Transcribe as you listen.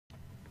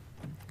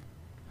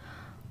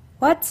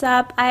What's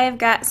up? I've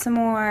got some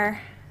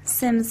more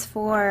Sims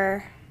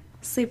 4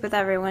 Sleep with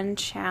Everyone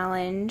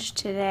challenge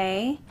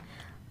today.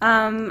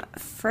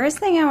 First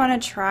thing I want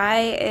to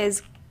try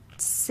is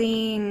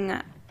seeing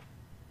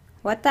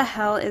what the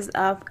hell is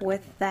up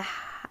with the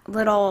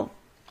little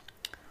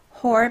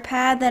horror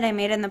pad that I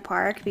made in the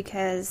park,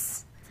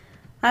 because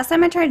last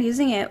time I tried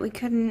using it, we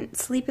couldn't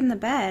sleep in the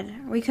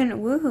bed. We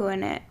couldn't woohoo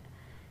in it.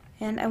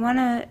 And I want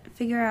to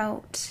figure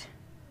out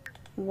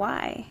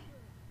why.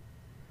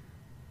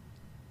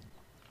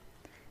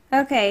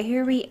 Okay,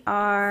 here we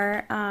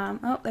are.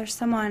 Oh, there's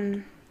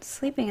someone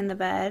sleeping in the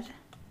bed.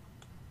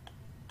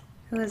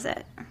 Who is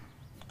it?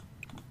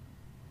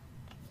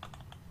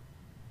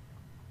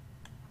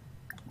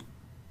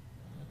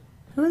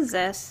 Who is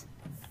this?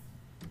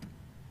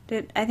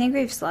 Dude, I think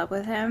we've slept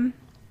with him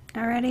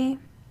already.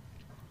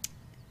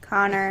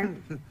 Connor.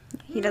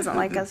 He doesn't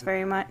like us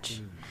very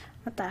much.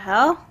 What the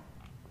hell?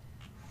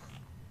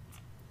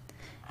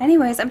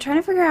 Anyways, I'm trying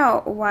to figure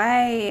out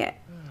why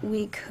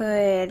we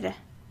could...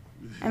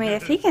 I mean,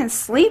 if he can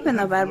sleep in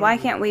the bed, why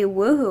can't we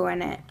woohoo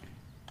in it?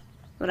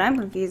 What I'm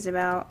confused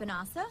about.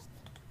 Vanessa?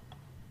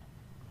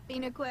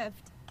 Being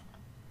equipped.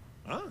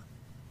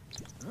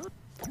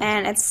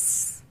 And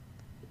it's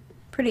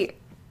pretty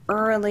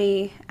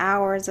early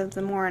hours of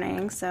the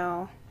morning,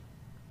 so...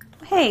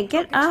 Hey,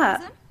 get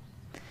up!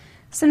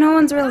 So no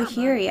one's really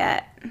here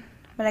yet.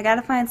 But I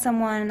gotta find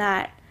someone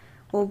that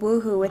will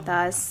woohoo with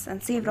us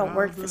and see if it'll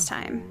work this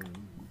time.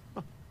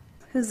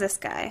 Who's this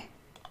guy?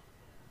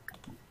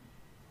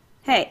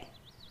 Hey!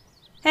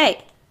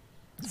 Hey!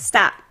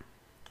 Stop!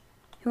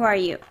 Who are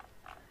you?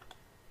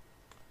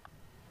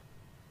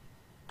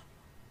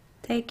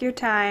 Take your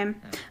time.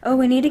 Oh,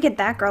 we need to get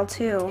that girl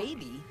too.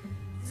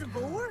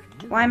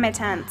 Why am I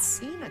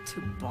tense?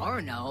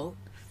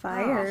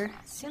 Fire.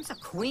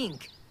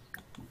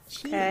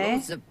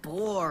 Okay.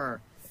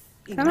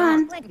 Come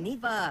on.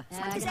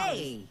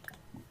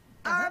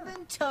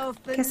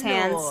 Kiss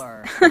hands.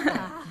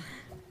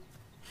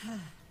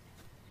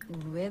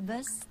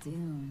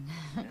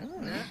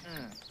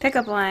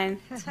 Pickup line.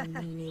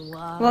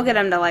 We'll get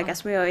him to like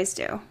us. We always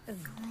do.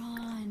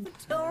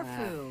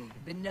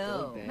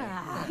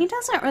 He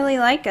doesn't really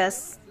like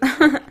us.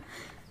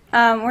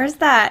 Where's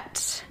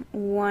that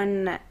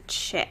one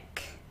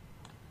chick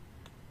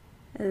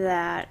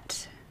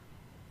that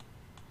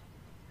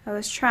I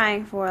was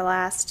trying for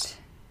last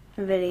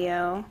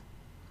video?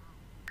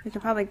 We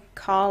could probably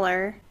call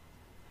her.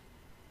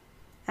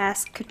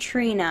 Ask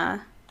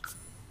Katrina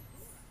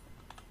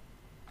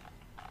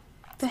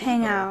to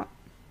hang out.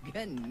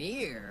 Okay,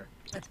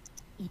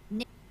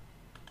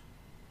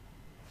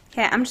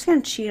 I'm just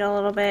gonna cheat a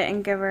little bit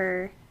and give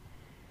her,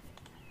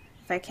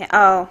 if I can.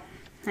 Oh,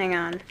 hang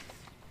on.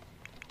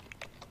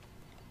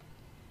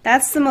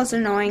 That's the most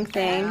annoying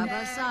thing,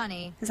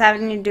 is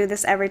having to do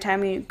this every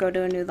time you go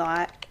to a new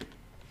lot.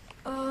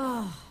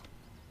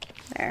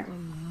 There.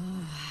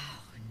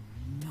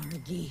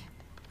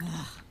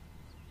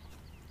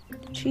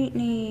 Cheat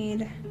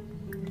need.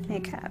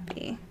 Make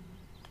happy.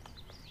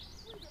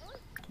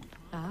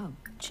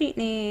 Cheat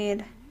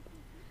need.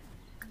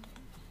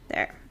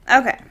 There.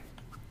 Okay.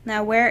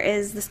 Now where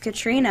is this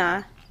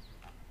Katrina?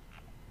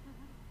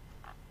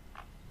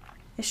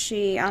 Is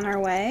she on her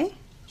way?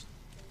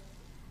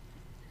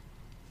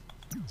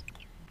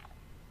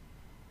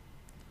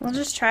 We'll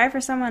just try for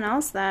someone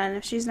else then,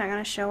 if she's not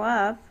going to show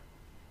up.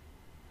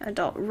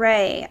 Adult.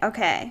 Ray.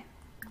 Okay.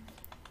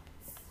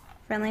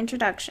 Friendly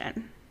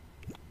introduction.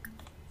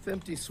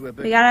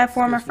 We gotta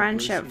form a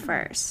friendship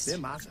first.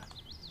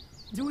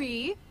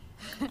 Dwee.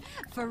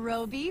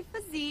 Farobi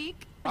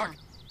physique.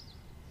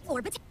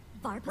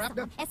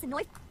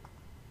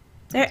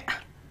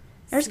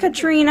 There's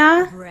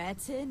Katrina.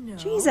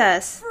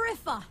 Jesus.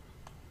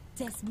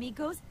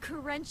 Desmigos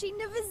Karenchi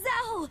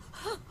Nivizel.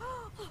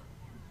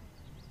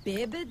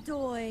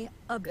 Bibidoy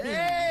a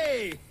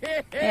Hey,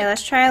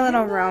 let's try a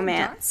little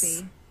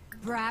romance.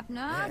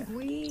 Brapna,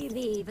 we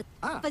leave.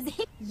 Oh.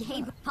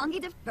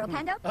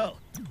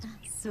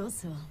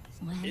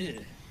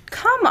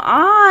 Come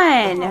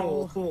on.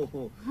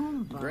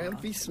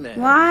 Grampy snack.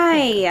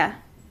 Why?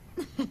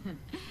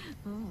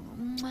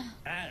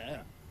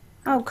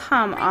 Oh,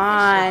 come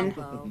on.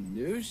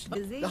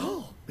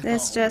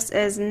 This just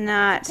is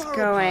not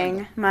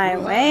going my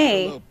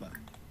way.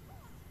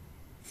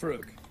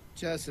 Frug.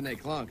 Chesane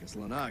Clonkus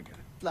Lanaga.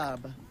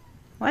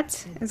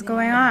 What is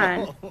going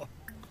on?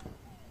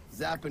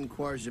 Zappin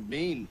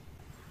Quarjabin.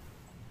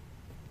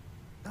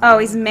 Oh,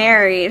 he's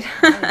married.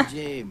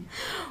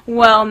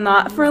 Well,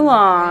 not for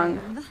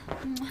long.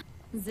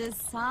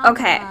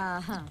 Okay.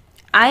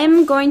 I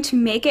am going to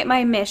make it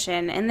my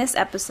mission in this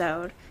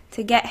episode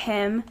to get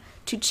him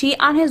to cheat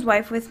on his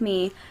wife with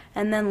me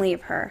and then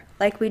leave her,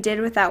 like we did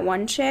with that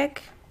one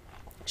chick.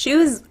 She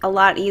was a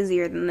lot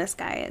easier than this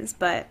guy is,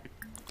 but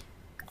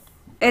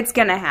it's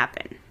gonna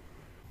happen.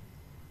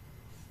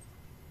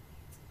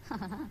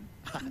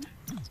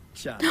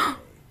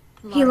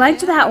 He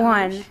liked that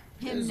one.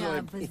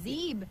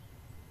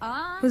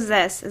 Who's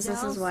this? Is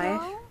this his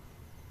wife?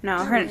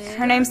 No,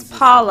 her name's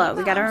Paula.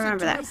 We gotta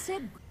remember that.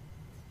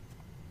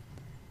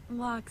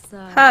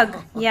 Loxa.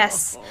 Hug.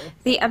 Yes.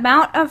 The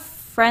amount of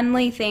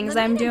friendly things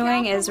I'm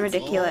doing is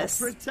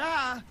ridiculous.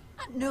 Prita.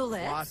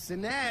 Nulit.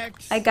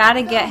 Wasenex. I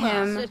gotta get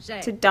him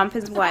to dump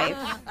his wife.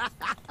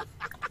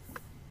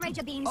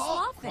 Rachel being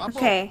Oh, slothful.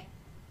 Okay.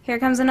 Here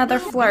comes another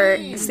flirt.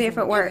 Let's see if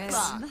it works.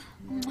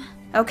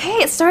 Okay,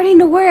 it's starting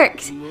to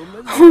work.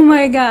 Oh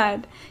my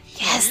god.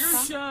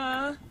 Yes.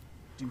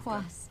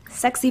 Quas.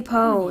 Sexy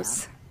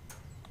pose.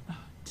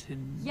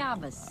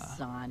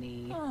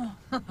 Yabasani. Ha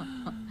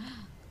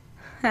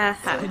ha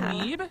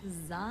ha.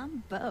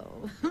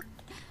 Zombo.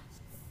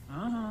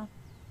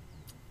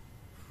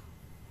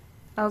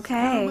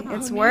 Okay,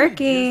 it's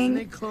working.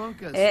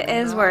 It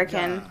is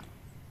working.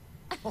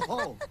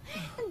 Oh,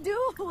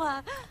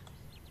 Dua.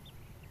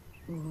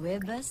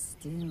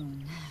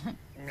 Wibastoon.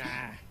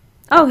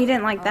 Oh, he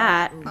didn't like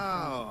that.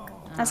 oh.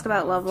 Ask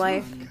about love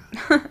life.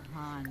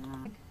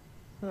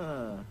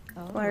 Huh.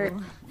 Flirt.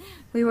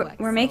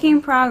 We're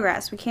making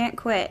progress. We can't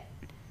quit.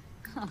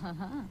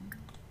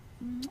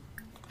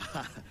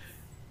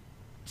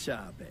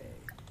 Chabe.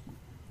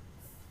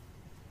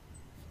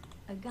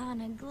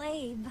 Agana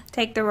Glabe.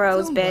 Take the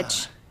rose, Zumba.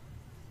 bitch.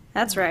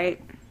 That's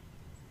right.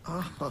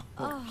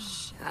 Oh,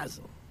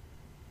 Shazzle.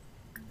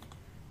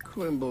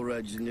 Quimble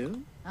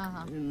Rajanu.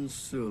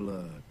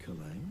 Insula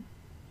Kalang.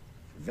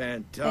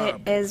 Vantar.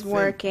 It is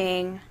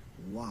working.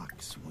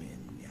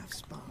 Waxwin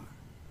Yafspar.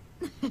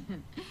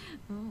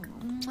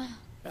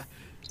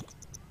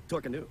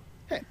 Torkanu.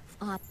 Hey.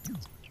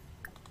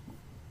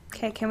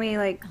 Okay, can we,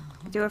 like,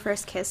 do a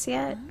first kiss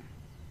yet?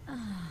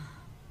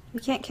 We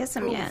can't kiss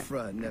him yet.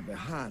 Ofra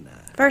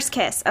Nebehana. First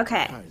kiss,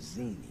 okay.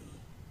 Tarzini.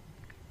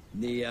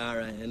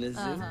 Niara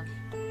Enazu.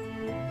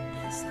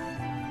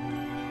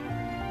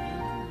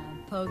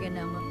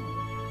 Poganum.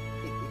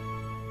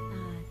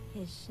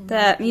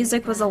 The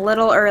music was a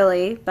little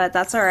early, but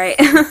that's alright.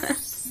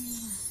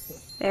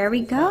 There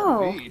we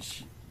go.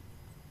 Beach.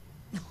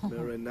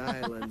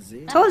 Miranai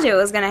Lanzi. Told you it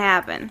was gonna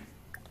happen.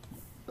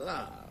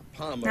 Ah,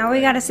 Now we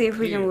gotta see if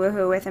we can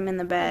woohoo with him in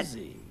the bed.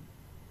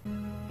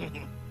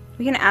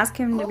 We can ask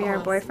him to be our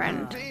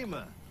boyfriend.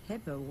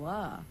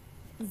 Hippawa.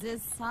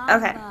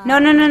 Okay. No,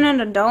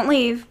 don't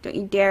leave. Don't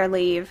you dare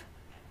leave.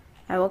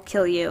 I will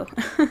kill you.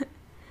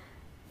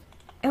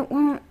 It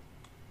won't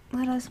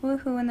let us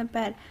woohoo in the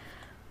bed.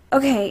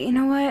 Okay, you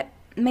know what?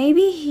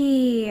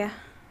 Maybe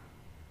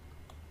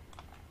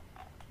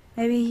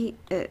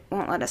it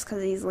won't let us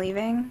because he's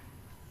leaving.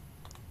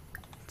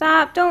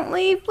 Stop, don't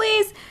leave,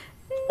 please.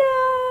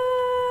 No.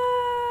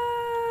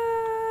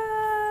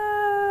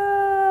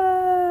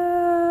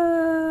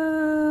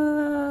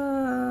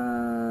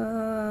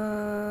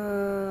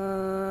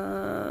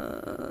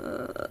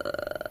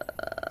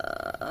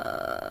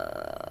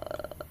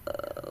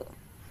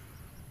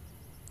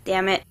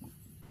 Damn it.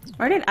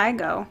 Where did I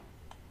go?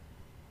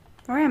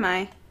 Where am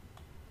I?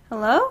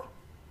 Hello?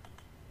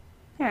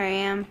 There I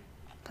am.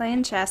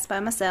 Playing chess by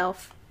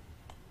myself.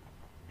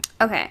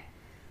 Okay.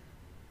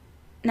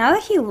 Now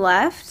that he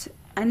left,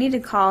 I need to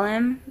call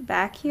him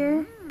back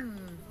here.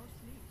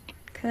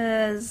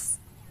 Because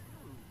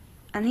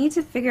I need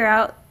to figure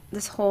out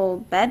this whole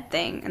bed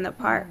thing in the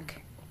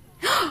park.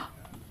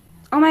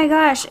 Oh my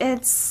gosh,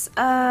 it's,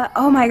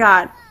 oh my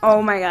god.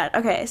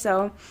 Okay,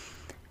 so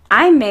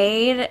I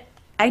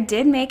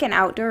did make an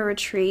outdoor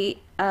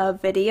retreat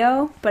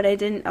video, but I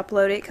didn't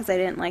upload it because I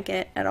didn't like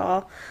it at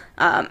all.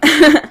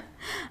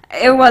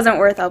 It wasn't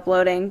worth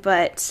uploading,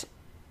 but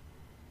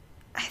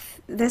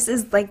this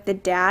is like the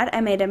dad.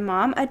 I made a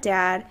mom, a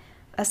dad,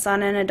 a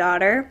son, and a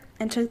daughter,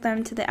 and took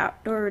them to the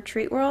outdoor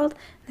retreat world.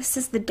 This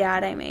is the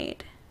dad I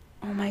made.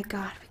 Oh my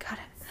god,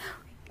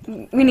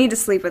 we need to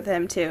sleep with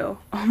him too.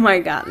 Oh my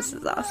god, this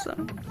is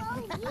awesome.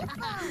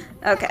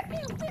 Okay,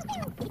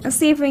 let's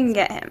see if we can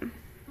get him.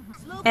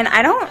 And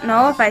I don't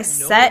know if I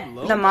set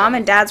the mom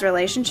and dad's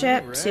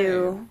relationship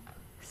to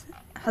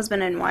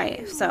husband and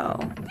wife, so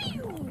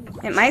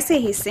it might say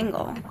he's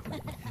single.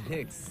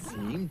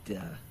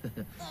 Eximta.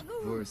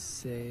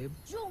 Vorseb.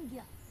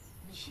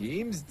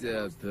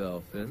 Chimsda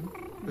Belfin.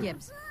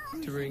 Gibbs.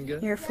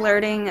 Turinga. You're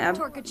flirting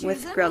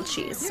with grilled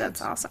cheese.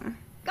 That's awesome.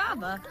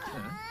 Gaba.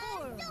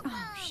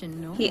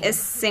 Shino. He is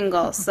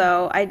single,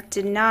 so I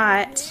did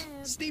not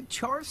Steve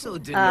Charso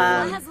did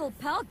Hazel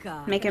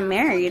Pelka. make him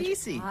married.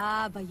 Easy.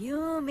 Ah,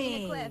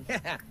 Bayumi.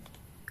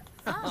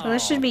 So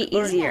this should be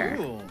easier.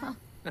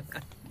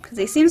 Because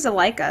he seems to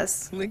like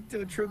us.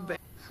 Linkto Trube.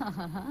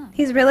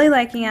 He's really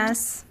liking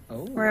us.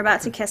 Oh. We're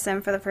about to kiss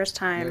him for the first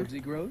time.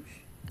 Nebsy Grosh.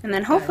 And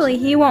then hopefully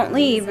he won't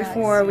leave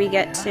before we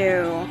get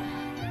to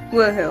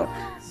woohoo.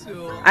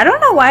 I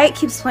don't know why it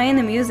keeps playing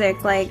the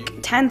music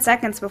like 10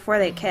 seconds before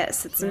they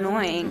kiss. It's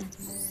annoying.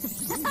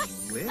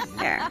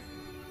 There.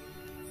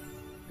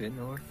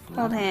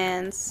 Hold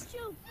hands.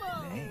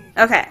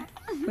 Okay.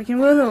 We can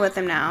woohoo with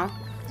him now.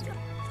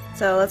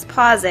 So let's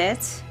pause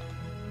it.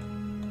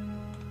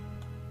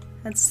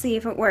 Let's see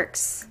if it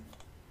works.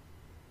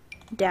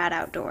 Dad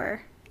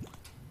outdoor.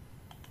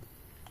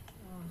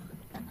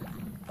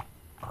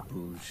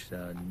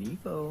 Pusha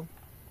Nevo.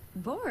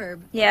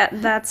 Borb. Yeah,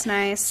 that's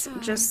nice.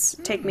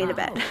 Just take me to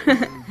bed.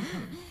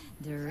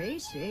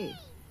 Derishi.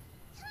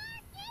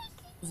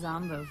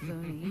 Zombo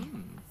Funi.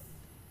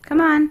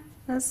 Come on,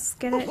 let's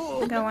get it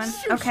going.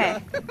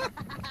 Okay.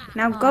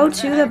 Now go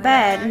to the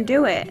bed and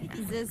do it.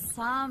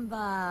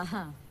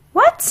 Zisamba.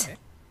 What?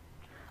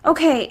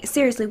 Okay,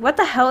 seriously, what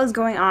the hell is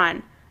going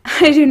on?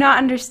 I do not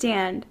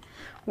understand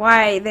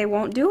why they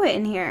won't do it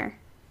in here.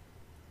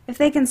 If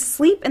they can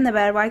sleep in the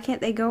bed, why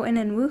can't they go in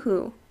and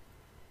woohoo?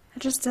 It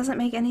just doesn't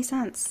make any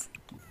sense.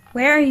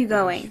 Where are you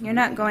going? You're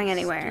not going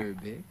anywhere.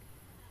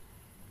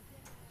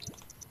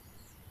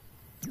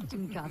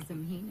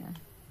 Gasamhina.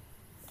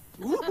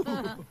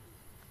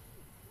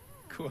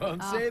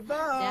 Kwamse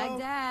Dag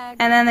dag.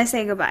 And then they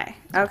say goodbye.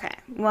 Okay,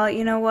 well,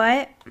 you know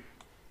what?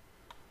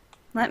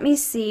 Let me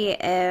see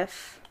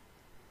if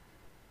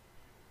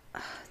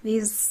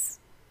these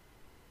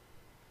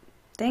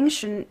things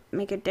shouldn't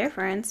make a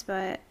difference,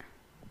 but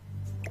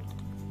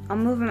I'll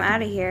move him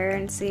out of here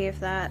and see if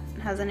that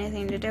has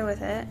anything to do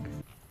with it.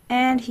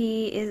 And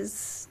he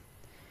is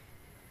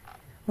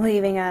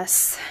leaving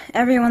us.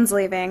 Everyone's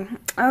leaving.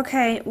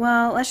 Okay,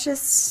 well, let's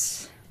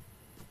just...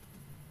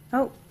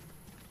 Oh,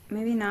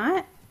 maybe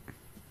not?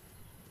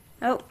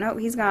 Oh, no,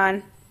 he's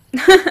gone.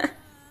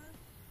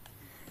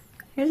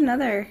 Here's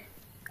another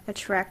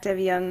attractive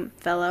young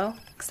fellow,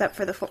 except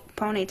for the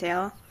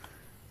ponytail.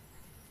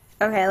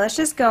 Okay, let's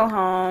just go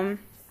home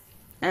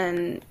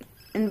and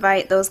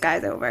invite those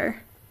guys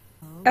over.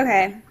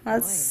 Okay,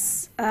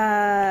 let's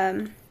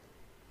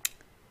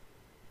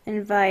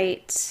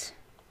invite...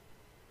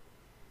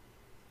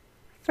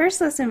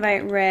 First, let's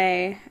invite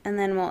Ray, and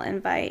then we'll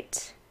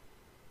invite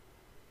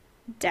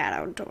Dad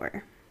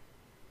Outdoor.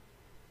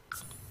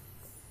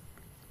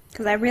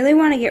 Because I really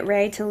want to get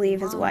Ray to leave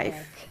his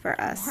wife for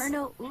us.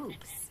 Harno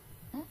oops.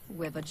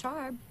 Wibba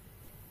charb.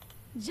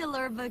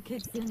 Jalurba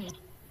kitsuni.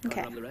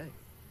 Okay, I'm the Ray.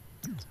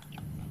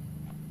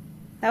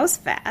 that was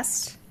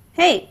fast.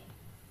 Hey!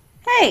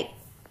 Hey!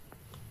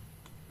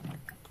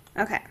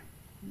 Okay.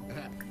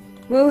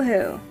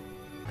 Woohoo.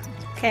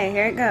 Okay,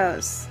 here it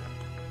goes.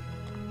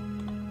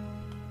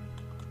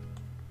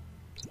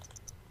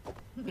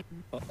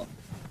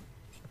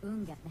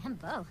 Unga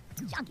Lambo.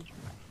 Junkie.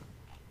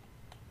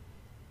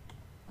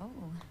 Oh.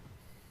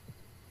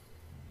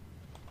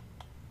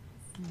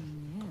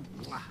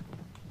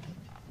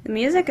 The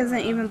music isn't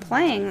even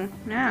playing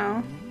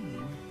now.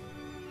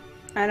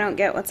 I don't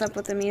get what's up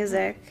with the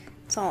music.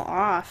 It's all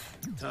off.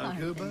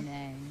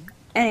 Tankuba?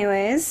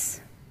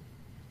 Anyways,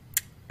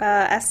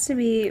 S to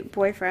be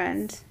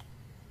boyfriend.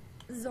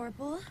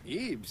 Zorpal.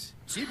 Eves.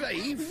 Chiba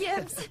Eve.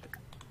 Yips.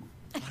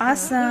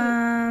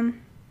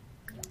 Awesome.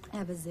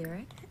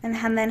 Abazirik.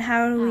 And then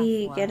how do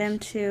we get him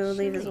to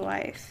leave his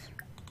wife?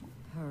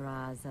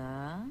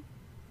 Paraza.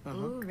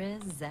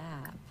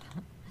 Urizap.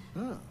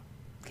 Huh.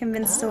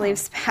 Convinced to leave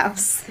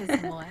spouse.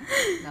 Kismoy.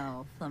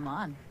 No,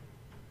 Flamon.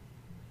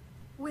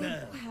 Wait,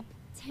 whap.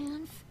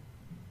 Tanf.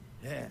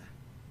 Yeah.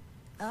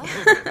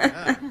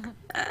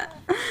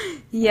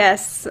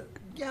 Yes.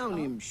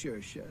 Gownim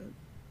Shersha.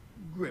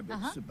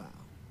 Gribbet Sabao.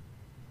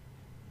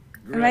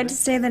 Invite to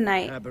stay the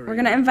night. We're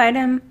gonna invite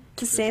him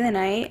to stay the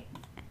night,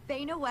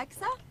 Bena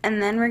Wexa.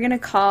 and then we're gonna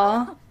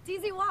call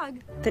Dizi Wog.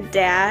 the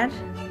dad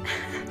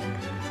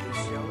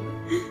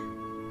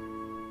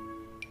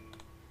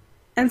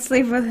and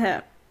sleep with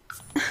him.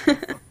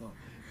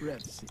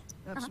 Repsi.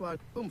 That's why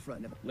Umfra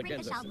never.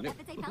 Rinka Shal,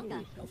 Epite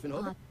Pelka. Elfin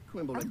over.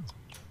 Quimble.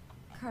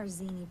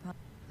 Karzini Pop.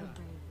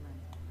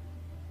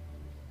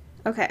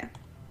 Okay.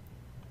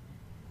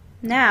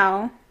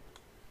 Now,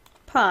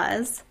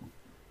 pause.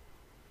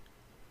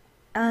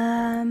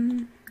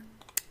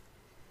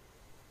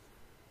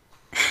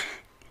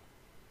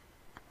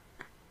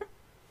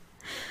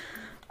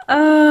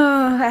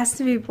 Oh, has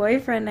to be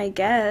boyfriend, I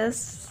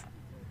guess.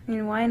 I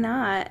mean, why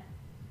not?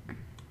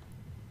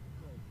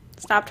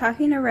 Stop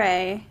talking to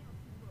Ray.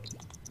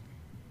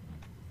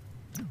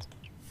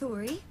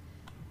 Thori.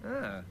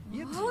 Ah,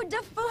 you Oh,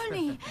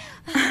 Dafuni.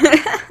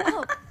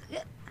 Oh,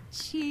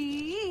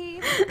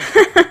 cheap.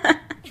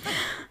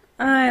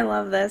 I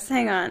love this.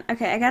 Hang on.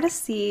 Okay, I gotta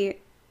see.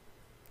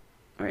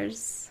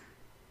 Where's.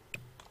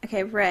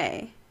 Okay,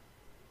 Ray.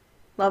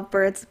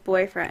 Lovebird's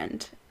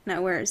boyfriend.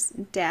 Now, where's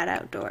Dad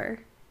Outdoor?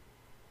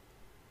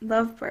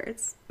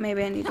 Lovebirds.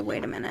 Maybe I need to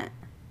wait a minute.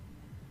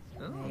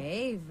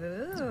 Hey,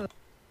 Vu.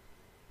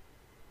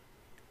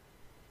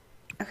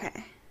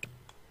 Okay.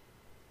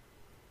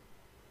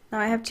 Now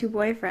I have 2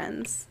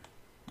 boyfriends.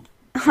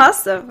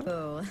 Awesome.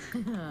 Oh.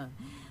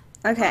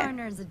 Okay.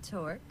 Corners a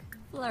torque.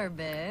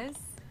 Flurbis.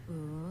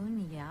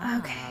 Unya.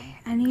 Okay.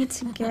 I need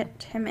to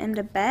get him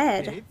into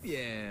bed.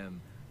 Epiam.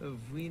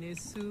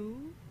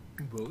 Vinesu.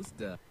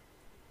 Bosta.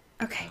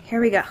 Okay, here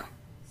we go.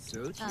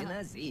 So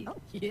chinazi.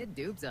 Yeah,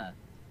 dupsa.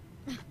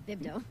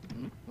 Bibdo.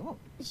 Oh.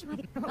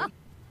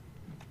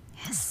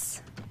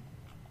 Yes.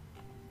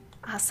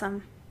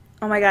 Awesome.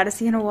 Oh my god, is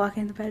he gonna walk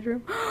in the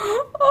bedroom?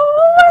 Oh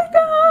my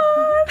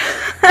god!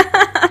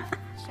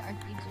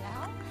 Sharky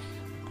Jow.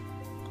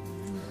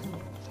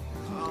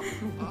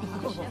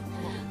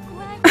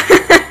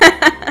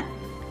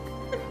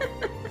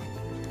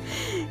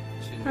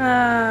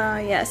 Oh,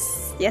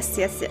 yes. Yes,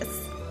 yes, yes.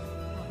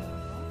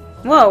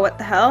 Whoa, what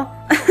the hell?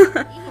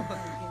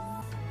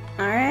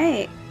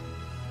 Alright.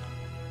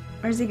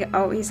 Where's he go?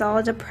 Oh, he's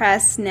all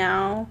depressed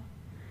now.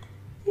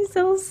 He's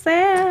so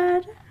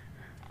sad.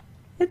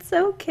 It's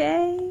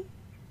okay.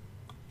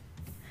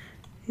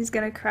 He's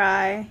gonna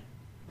cry.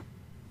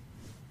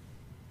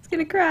 He's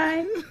gonna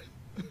cry.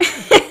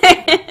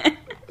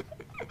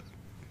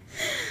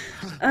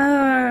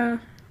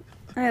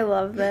 I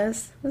love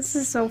this. This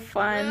is so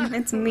fun.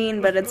 It's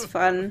mean, but it's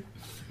fun.